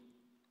changed you.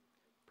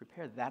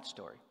 Prepare that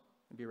story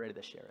and be ready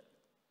to share it.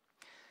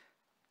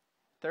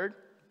 Third,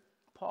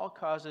 Paul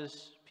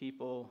causes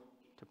people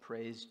to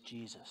praise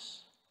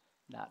Jesus,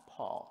 not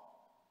Paul,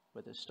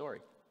 with his story.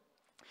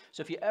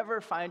 So if you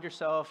ever find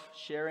yourself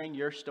sharing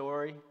your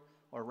story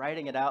or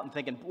writing it out and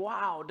thinking,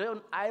 wow,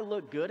 don't I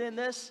look good in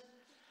this?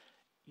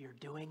 You're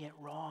doing it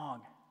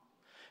wrong.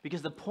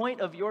 Because the point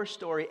of your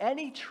story,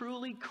 any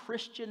truly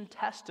Christian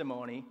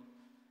testimony,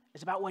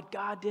 is about what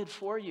God did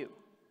for you,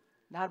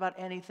 not about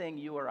anything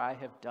you or I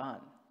have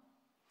done.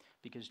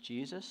 Because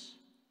Jesus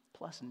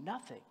plus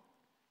nothing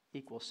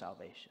equals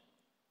salvation.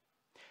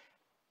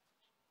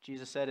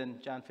 Jesus said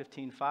in John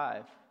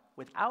 15:5,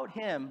 without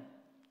him,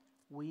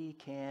 we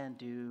can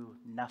do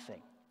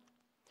nothing.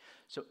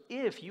 So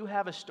if you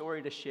have a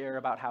story to share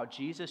about how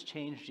Jesus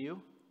changed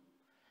you,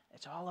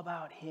 it's all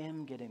about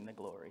him getting the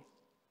glory,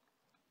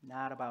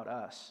 not about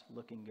us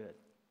looking good.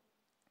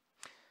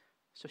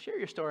 So share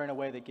your story in a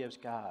way that gives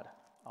God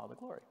all the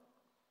glory.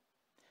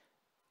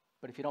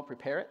 But if you don't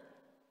prepare it,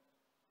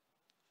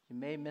 you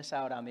may miss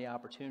out on the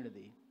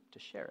opportunity to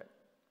share it.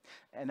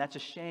 And that's a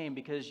shame,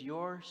 because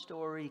your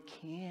story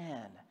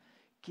can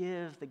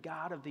give the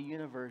God of the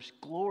universe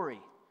glory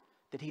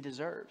that he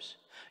deserves.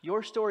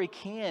 Your story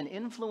can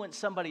influence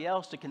somebody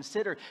else to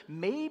consider,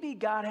 maybe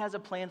God has a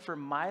plan for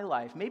my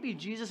life. Maybe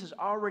Jesus has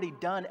already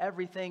done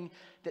everything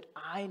that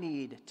I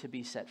need to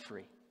be set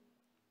free.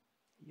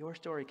 Your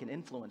story can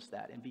influence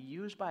that and be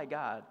used by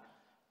God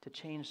to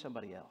change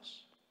somebody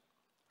else.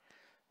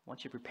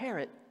 Once you prepare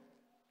it,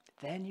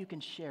 then you can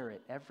share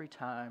it every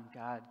time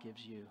God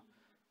gives you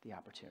the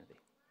opportunity.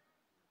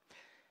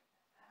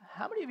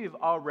 How many of you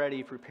have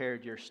already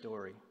prepared your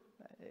story?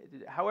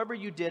 However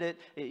you did it,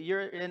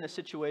 you're in a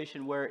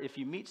situation where if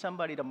you meet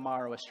somebody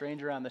tomorrow, a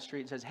stranger on the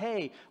street, and says,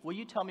 hey, will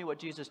you tell me what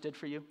Jesus did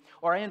for you?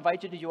 Or I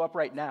invited you up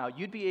right now,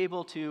 you'd be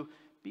able to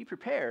be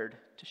prepared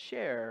to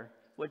share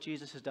what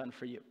Jesus has done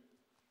for you.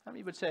 How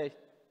many would say,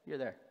 you're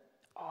there?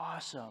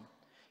 Awesome.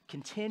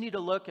 Continue to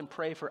look and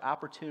pray for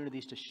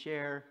opportunities to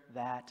share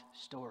that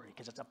story,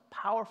 because it's a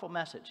powerful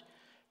message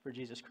for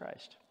Jesus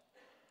Christ.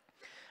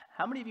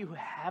 How many of you who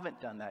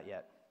haven't done that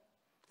yet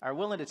are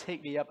willing to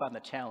take me up on the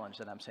challenge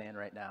that I'm saying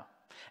right now?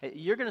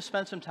 You're going to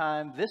spend some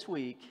time this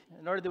week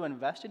in order to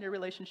invest in your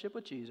relationship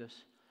with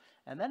Jesus,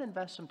 and then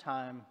invest some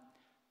time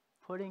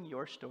putting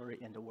your story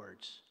into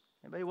words.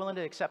 Anybody willing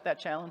to accept that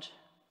challenge?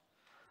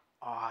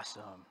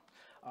 Awesome.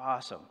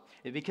 Awesome.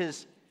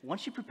 Because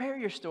once you prepare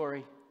your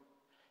story,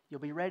 you'll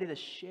be ready to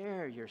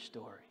share your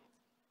story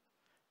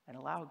and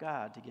allow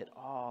God to get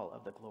all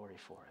of the glory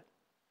for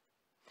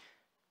it.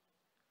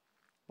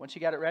 Once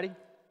you got it ready,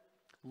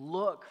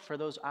 look for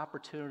those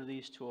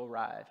opportunities to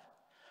arrive.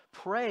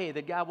 Pray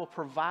that God will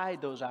provide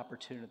those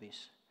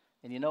opportunities.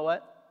 And you know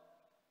what?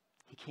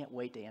 He can't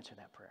wait to answer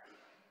that prayer.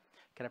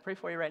 Can I pray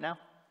for you right now?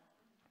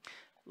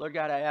 Lord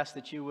God, I ask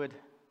that you would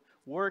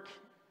work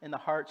in the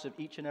hearts of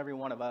each and every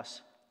one of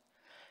us.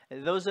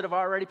 And those that have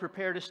already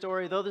prepared a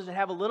story, those that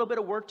have a little bit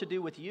of work to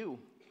do with you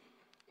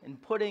in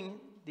putting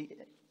the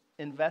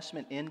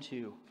investment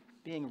into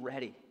being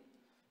ready,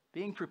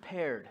 being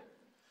prepared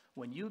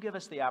when you give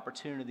us the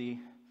opportunity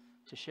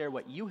to share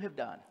what you have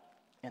done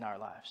in our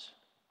lives.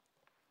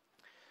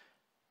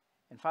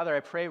 And Father, I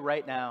pray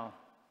right now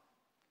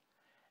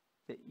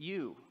that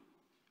you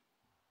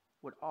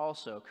would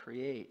also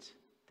create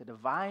the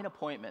divine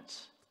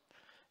appointments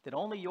that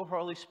only your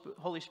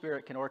Holy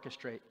Spirit can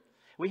orchestrate.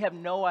 We have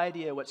no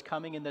idea what's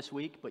coming in this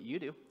week, but you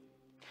do.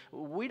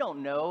 We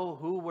don't know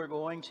who we're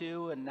going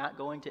to and not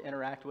going to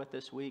interact with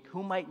this week,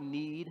 who might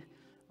need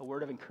a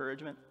word of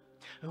encouragement,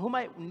 who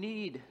might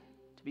need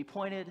to be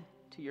pointed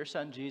to your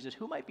Son Jesus,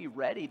 who might be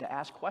ready to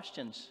ask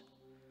questions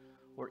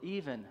or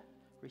even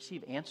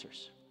receive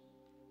answers.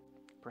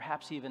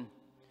 Perhaps even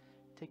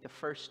take the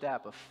first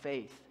step of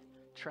faith,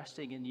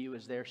 trusting in you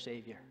as their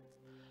Savior.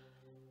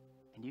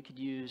 And you could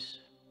use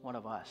one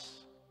of us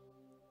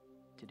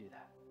to do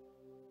that.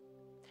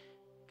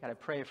 God, I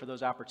pray for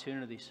those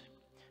opportunities,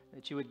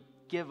 that you would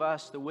give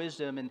us the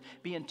wisdom and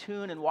be in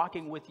tune and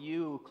walking with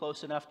you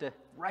close enough to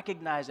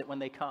recognize it when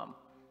they come,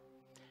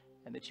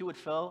 and that you would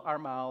fill our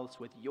mouths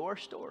with your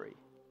story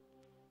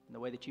in the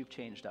way that you've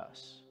changed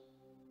us,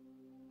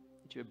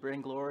 that you would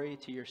bring glory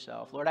to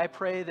yourself. Lord, I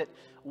pray that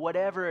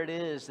whatever it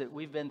is that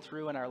we've been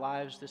through in our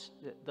lives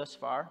thus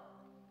far,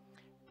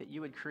 that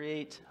you would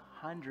create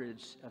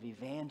hundreds of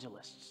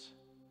evangelists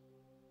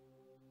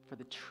for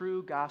the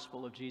true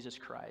gospel of Jesus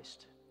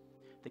Christ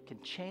that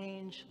can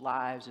change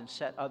lives and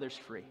set others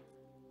free,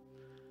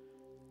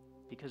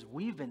 because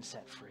we've been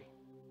set free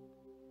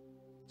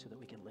so that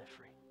we can live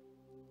free.